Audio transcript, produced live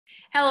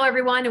Hello,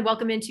 everyone, and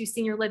welcome into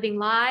Senior Living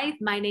Live.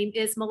 My name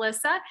is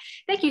Melissa.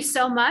 Thank you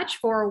so much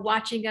for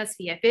watching us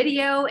via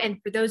video.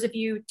 And for those of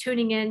you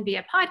tuning in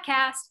via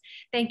podcast,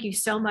 thank you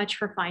so much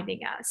for finding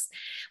us.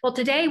 Well,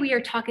 today we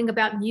are talking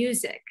about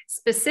music,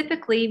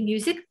 specifically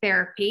music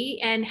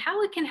therapy, and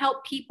how it can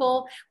help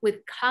people with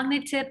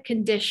cognitive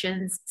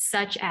conditions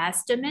such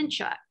as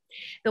dementia.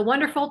 The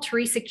wonderful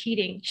Teresa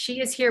Keating. She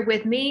is here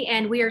with me,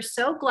 and we are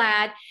so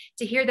glad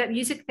to hear that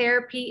music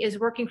therapy is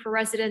working for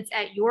residents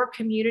at your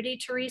community,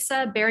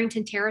 Teresa,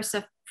 Barrington Terrace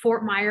of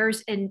Fort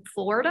Myers in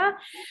Florida.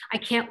 I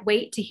can't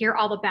wait to hear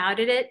all about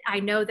it. I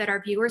know that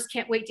our viewers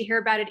can't wait to hear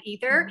about it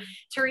either.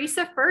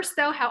 Teresa, first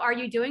though, how are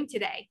you doing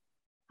today?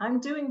 I'm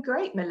doing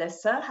great,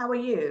 Melissa. How are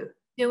you?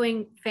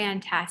 Doing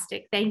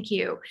fantastic. Thank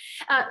you.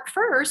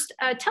 First,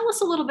 tell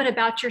us a little bit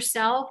about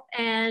yourself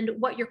and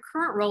what your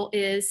current role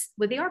is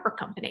with the Arbor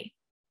Company.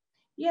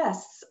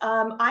 Yes,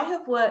 I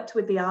have worked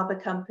with the Arbor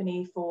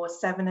Company for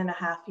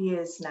 7.5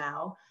 years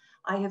now.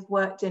 I have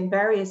worked in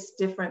various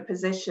different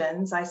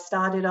positions. I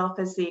started off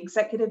as the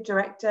executive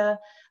director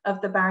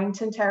of the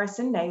Barrington Terrace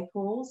in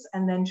Naples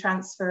and then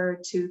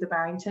transferred to the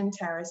Barrington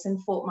Terrace in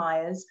Fort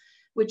Myers,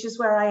 which is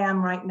where I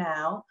am right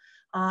now.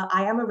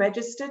 I am a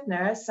registered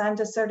nurse and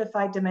a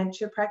certified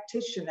dementia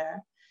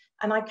practitioner,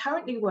 and I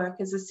currently work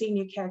as a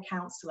senior care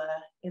counselor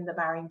in the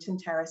Barrington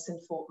Terrace in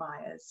Fort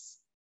Myers.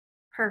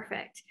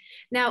 Perfect.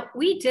 Now,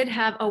 we did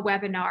have a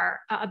webinar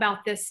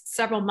about this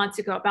several months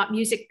ago about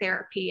music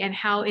therapy and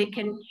how it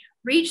can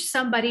reach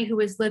somebody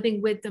who is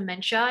living with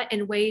dementia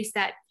in ways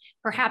that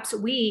perhaps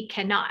we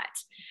cannot.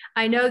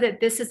 I know that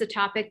this is a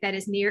topic that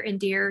is near and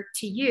dear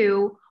to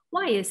you.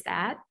 Why is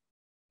that?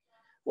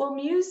 Well,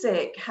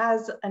 music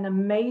has an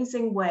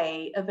amazing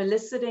way of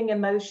eliciting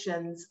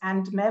emotions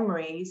and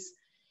memories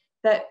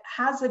that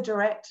has a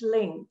direct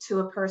link to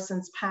a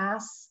person's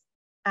past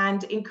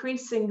and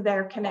increasing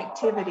their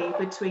connectivity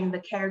between the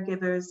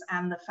caregivers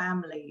and the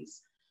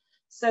families.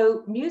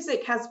 So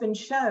music has been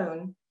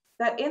shown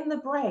that in the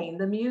brain,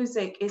 the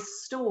music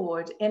is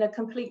stored in a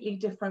completely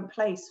different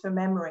place for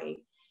memory,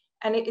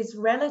 and it is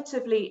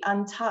relatively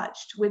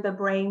untouched with a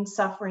brain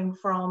suffering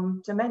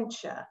from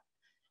dementia.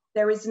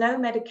 There is no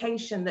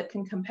medication that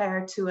can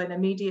compare to an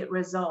immediate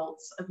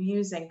results of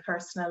using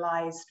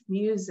personalized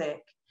music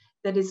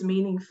that is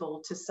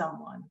meaningful to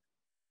someone.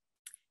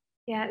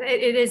 Yeah,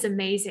 it is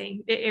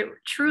amazing. It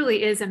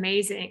truly is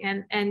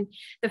amazing. And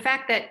the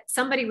fact that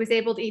somebody was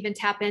able to even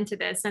tap into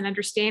this and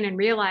understand and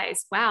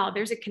realize, wow,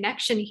 there's a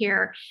connection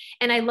here.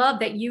 And I love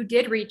that you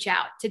did reach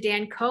out to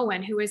Dan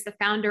Cohen, who is the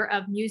founder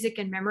of Music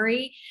and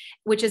Memory,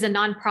 which is a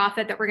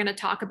nonprofit that we're going to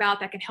talk about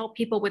that can help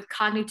people with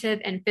cognitive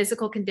and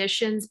physical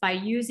conditions by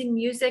using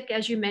music,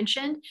 as you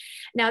mentioned.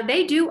 Now,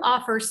 they do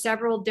offer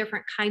several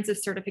different kinds of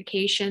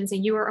certifications,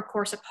 and you are, of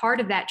course, a part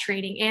of that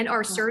training and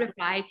are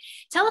certified.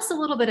 Tell us a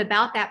little bit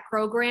about that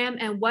program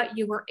and what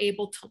you were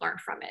able to learn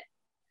from it.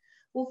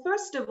 Well,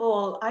 first of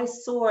all, I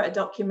saw a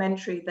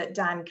documentary that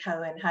Dan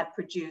Cohen had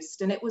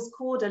produced, and it was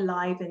called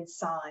Alive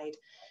Inside.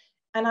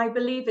 And I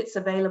believe it's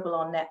available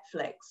on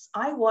Netflix.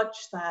 I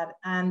watched that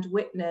and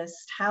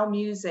witnessed how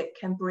music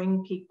can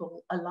bring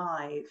people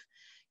alive.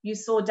 You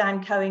saw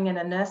Dan Cohen in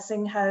a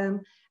nursing home,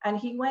 and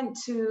he went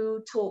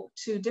to talk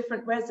to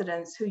different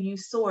residents who you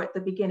saw at the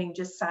beginning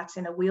just sat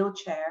in a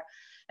wheelchair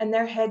and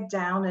their head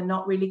down and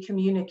not really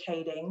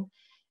communicating.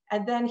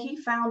 And then he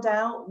found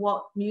out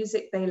what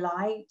music they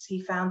liked.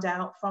 He found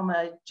out from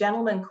a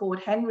gentleman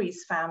called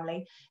Henry's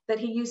family that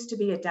he used to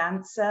be a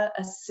dancer,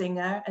 a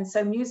singer, and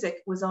so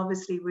music was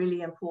obviously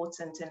really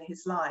important in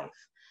his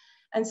life.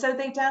 And so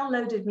they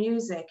downloaded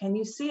music, and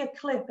you see a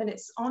clip, and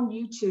it's on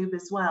YouTube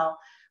as well,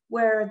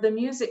 where the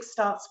music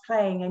starts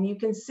playing and you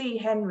can see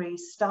Henry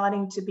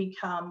starting to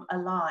become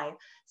alive,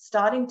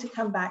 starting to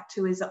come back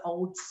to his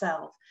old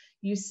self.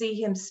 You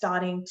see him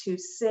starting to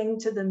sing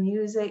to the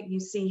music. You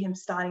see him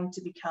starting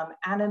to become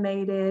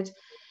animated.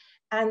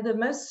 And the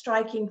most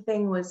striking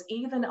thing was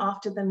even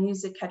after the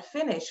music had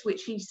finished,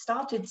 which he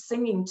started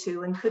singing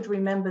to and could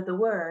remember the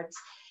words,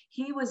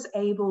 he was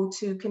able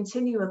to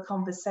continue a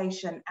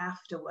conversation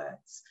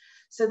afterwards.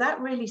 So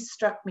that really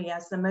struck me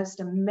as the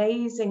most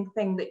amazing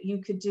thing that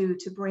you could do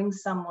to bring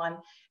someone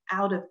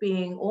out of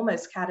being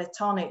almost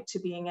catatonic to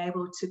being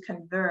able to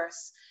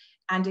converse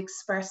and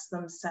express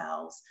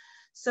themselves.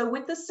 So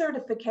with the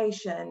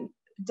certification,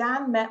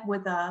 Dan met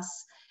with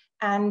us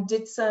and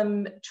did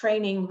some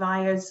training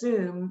via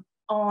Zoom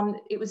on,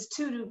 it was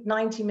 2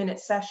 90-minute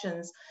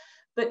sessions,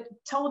 but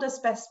told us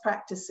best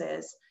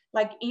practices,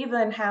 like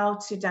even how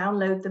to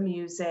download the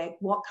music,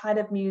 what kind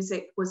of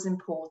music was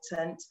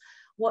important,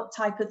 what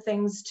type of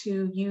things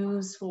to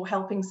use for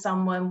helping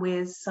someone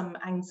with some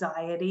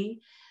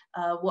anxiety,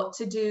 what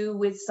to do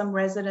with some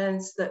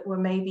residents that were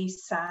maybe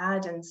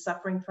sad and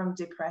suffering from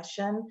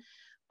depression.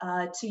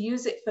 To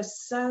use it for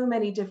so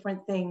many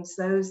different things,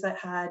 those that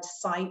had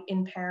sight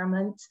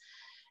impairment.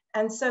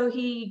 And so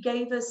he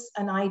gave us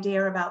an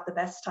idea about the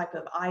best type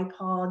of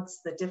iPods,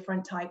 the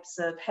different types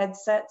of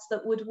headsets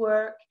that would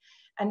work,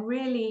 and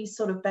really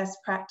sort of best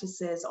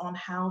practices on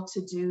how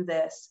to do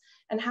this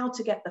and how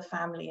to get the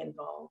family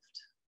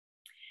involved.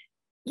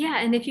 Yeah,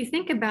 and if you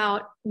think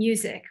about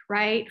music,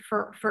 right,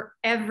 for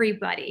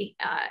everybody,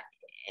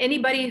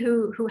 anybody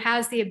who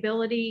has the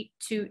ability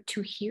to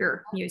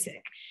hear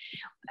music,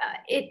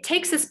 it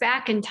takes us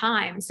back in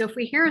time. So if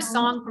we hear a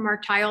song from our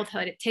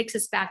childhood, it takes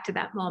us back to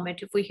that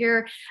moment. If we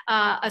hear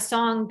a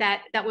song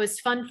that was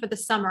fun for the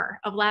summer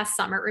of last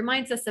summer, it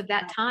reminds us of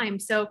that time.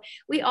 So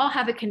we all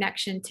have a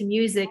connection to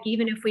music,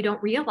 even if we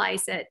don't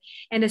realize it.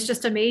 And it's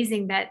just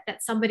amazing that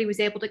somebody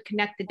was able to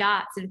connect the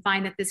dots and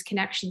find that this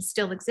connection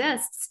still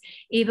exists,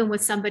 even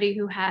with somebody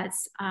who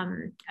has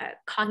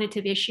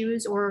cognitive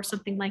issues or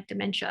something like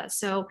dementia.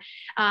 So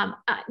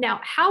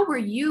now, how were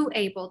you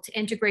able to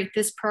integrate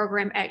this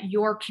program at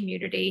your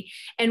community,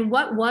 and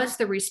what was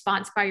the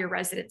response by your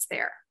residents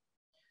there?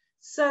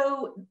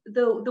 So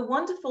the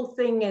wonderful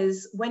thing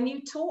is when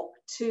you talk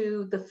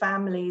to the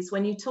families,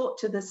 when you talk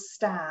to the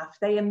staff,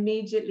 they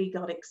immediately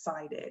got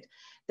excited.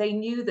 They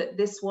knew that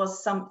this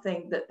was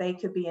something that they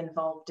could be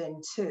involved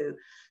in too.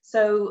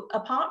 So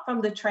apart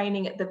from the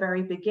training at the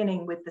very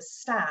beginning with the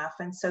staff,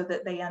 and so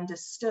that they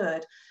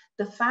understood,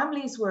 the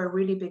families were a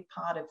really big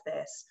part of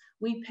this.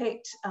 We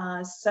picked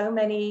so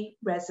many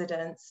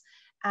residents,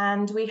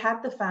 and we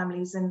had the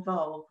families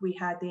involved. We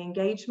had the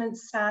engagement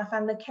staff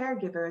and the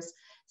caregivers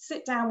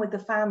sit down with the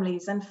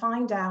families and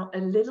find out a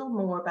little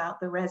more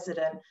about the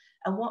resident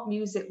and what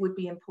music would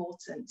be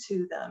important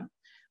to them.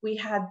 We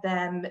had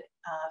them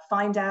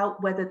find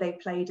out whether they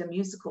played a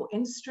musical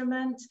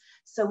instrument,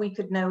 so we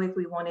could know if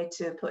we wanted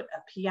to put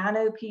a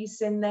piano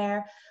piece in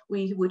there.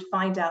 We would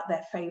find out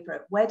their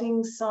favorite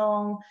wedding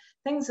song,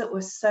 things that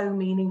were so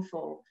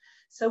meaningful.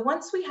 So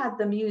once we had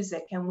the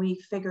music and we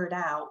figured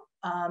out,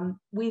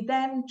 we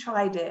then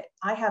tried it.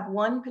 I have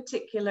one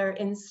particular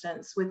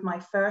instance with my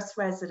first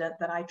resident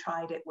that I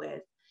tried it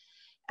with.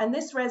 And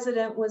this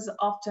resident was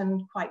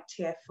often quite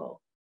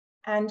tearful.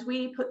 And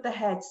we put the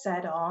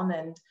headset on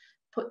and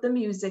put the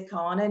music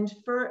on. And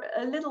for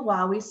a little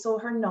while, we saw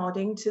her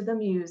nodding to the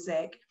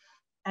music.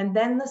 And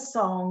then the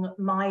song,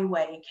 My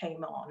Way,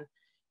 came on.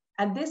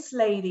 And this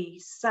lady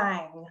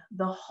sang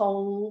the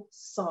whole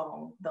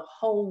song, the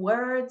whole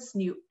words,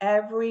 knew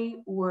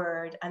every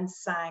word and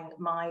sang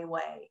My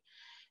Way.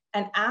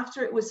 And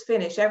after it was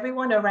finished,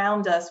 everyone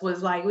around us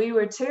was like, we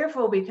were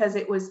tearful because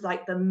it was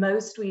like the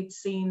most we'd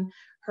seen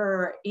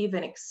her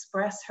even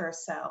express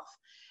herself.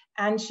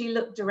 And she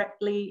looked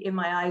directly in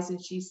my eyes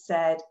and she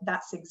said,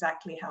 that's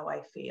exactly how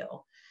I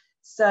feel.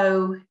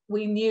 So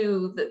we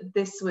knew that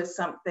this was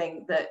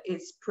something that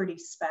is pretty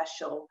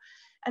special.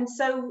 And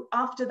so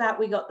after that,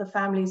 we got the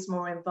families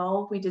more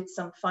involved. We did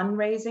some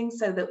fundraising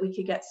so that we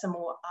could get some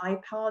more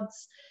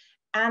iPods.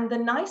 And the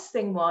nice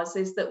thing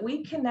is that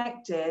we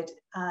connected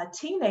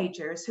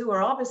teenagers who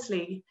are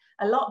obviously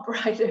a lot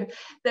brighter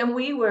than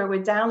we were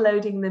with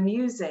downloading the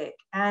music.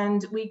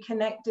 And we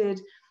connected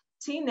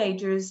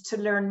teenagers to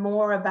learn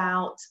more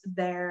about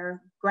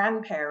their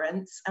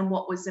grandparents and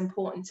what was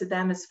important to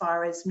them as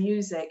far as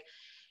music.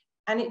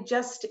 And it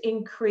just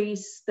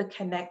increased the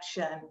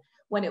connection.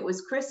 When it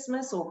was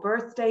Christmas or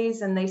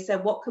birthdays and they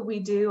said, what could we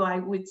do? I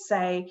would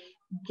say,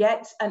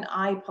 get an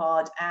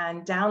iPod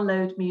and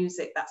download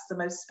music. That's the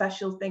most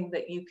special thing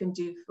that you can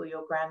do for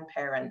your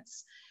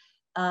grandparents.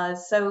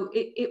 So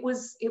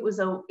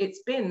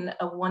it's been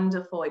a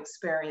wonderful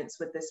experience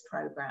with this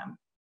program.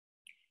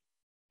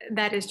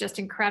 That is just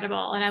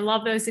incredible. And I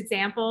love those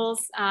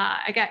examples.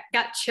 I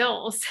got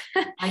chills.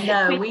 I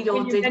know, we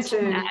all did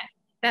too.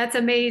 That's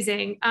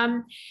amazing.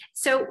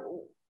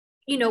 So,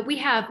 you know, we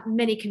have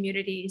many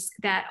communities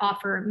that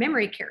offer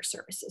memory care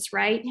services,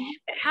 right?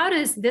 But how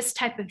does this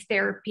type of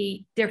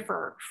therapy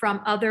differ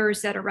from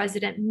others that a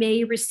resident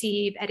may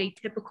receive at a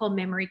typical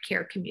memory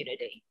care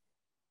community?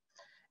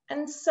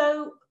 And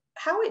so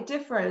how it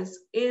differs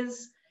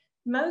is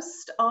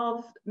most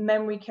of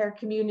memory care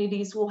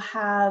communities will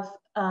have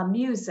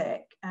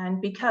music, and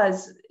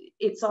because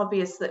it's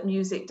obvious that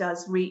music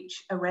does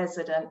reach a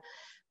resident,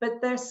 but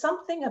there's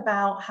something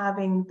about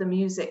having the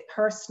music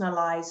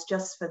personalized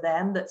just for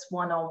them that's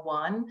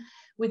one-on-one.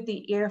 With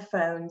the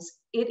earphones,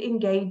 it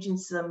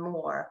engages them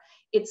more.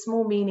 It's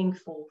more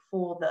meaningful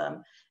for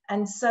them.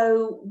 And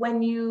so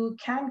when you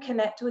can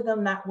connect with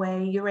them that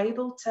way, you're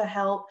able to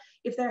help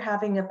if they're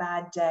having a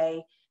bad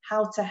day,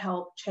 how to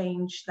help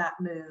change that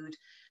mood,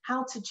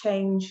 how to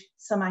change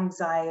some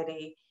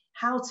anxiety,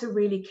 how to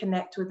really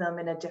connect with them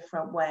in a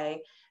different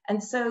way.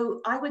 And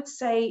so I would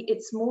say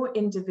it's more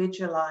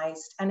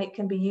individualized, and it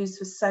can be used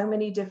for so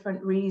many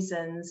different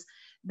reasons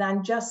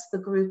than just the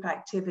group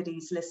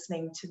activities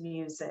listening to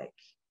music.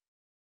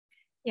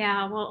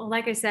 Yeah, well,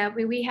 like I said,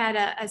 we had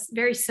a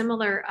very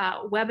similar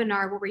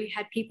webinar where we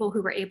had people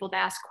who were able to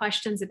ask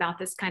questions about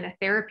this kind of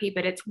therapy,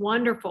 but it's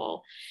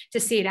wonderful to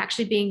see it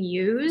actually being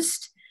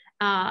used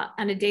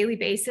on a daily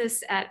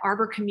basis at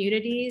Arbor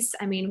communities.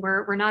 I mean,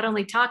 we're not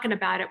only talking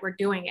about it, we're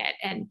doing it.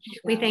 And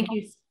we thank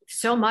you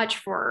so much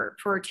for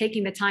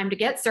taking the time to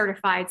get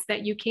certified so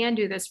that you can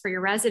do this for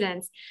your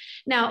residents.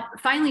 Now,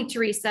 finally,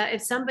 Teresa,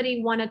 if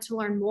somebody wanted to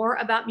learn more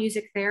about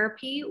music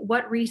therapy,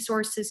 what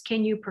resources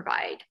can you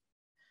provide?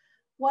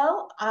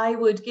 Well, I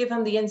would give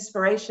them the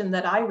inspiration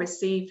that I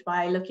received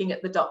by looking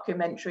at the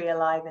documentary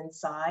Alive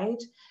Inside.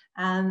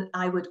 And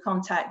I would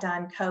contact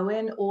Dan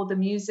Cohen or the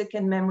Music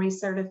and Memory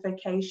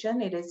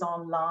Certification. It is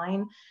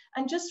online.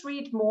 And just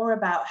read more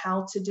about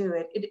how to do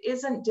it. It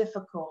isn't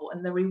difficult.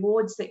 And the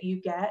rewards that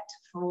you get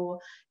for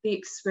the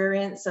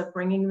experience of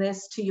bringing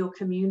this to your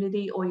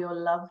community or your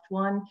loved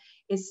one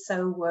is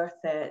so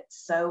worth it.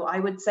 So I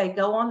would say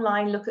go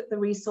online, look at the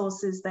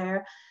resources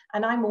there.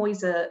 And I'm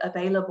always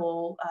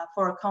available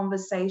for a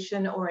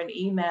conversation or an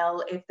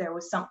email if there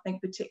was something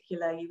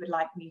particular you would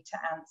like me to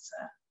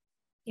answer.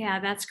 Yeah,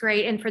 that's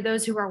great. And for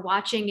those who are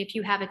watching, if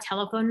you have a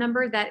telephone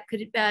number that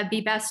could be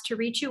best to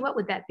reach you, what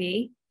would that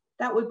be?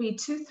 That would be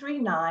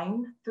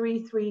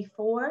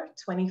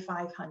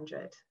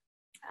 239-334-2500.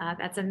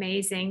 That's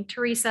amazing.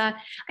 Teresa,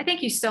 I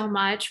thank you so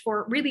much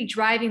for really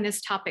driving this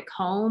topic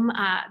home.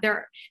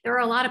 There are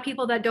a lot of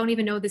people that don't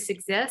even know this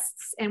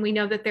exists. And we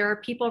know that there are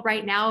people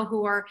right now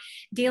who are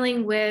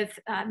dealing with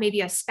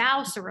maybe a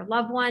spouse or a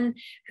loved one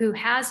who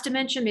has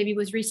dementia, maybe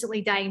was recently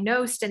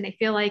diagnosed, and they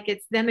feel like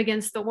it's them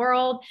against the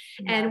world.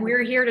 Yeah. And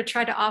we're here to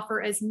try to offer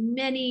as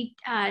many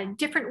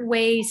different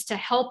ways to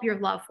help your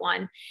loved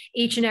one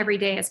each and every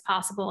day as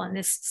possible. And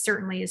this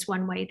certainly is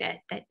one way that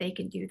they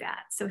can do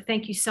that. So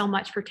thank you so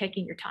much for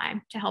taking your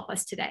time to help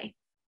us today.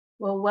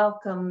 Well,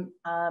 welcome.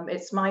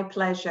 It's my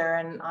pleasure,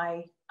 and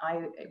I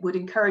would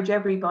encourage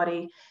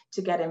everybody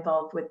to get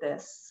involved with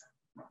this.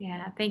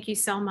 Yeah, thank you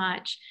so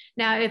much.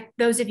 Now, if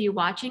those of you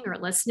watching or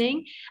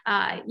listening,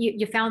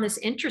 you found this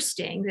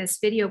interesting, this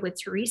video with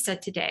Teresa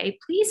today,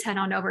 please head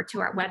on over to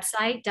our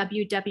website,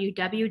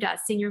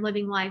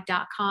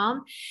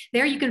 www.seniorlivinglive.com.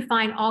 There you can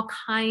find all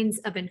kinds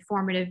of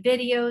informative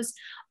videos,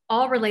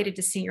 all related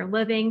to senior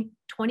living,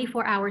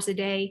 24 hours a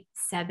day,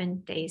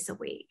 7 days a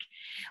week.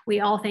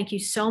 We all thank you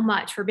so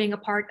much for being a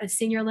part of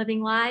Senior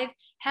Living Live.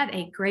 Have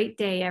a great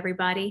day,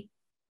 everybody.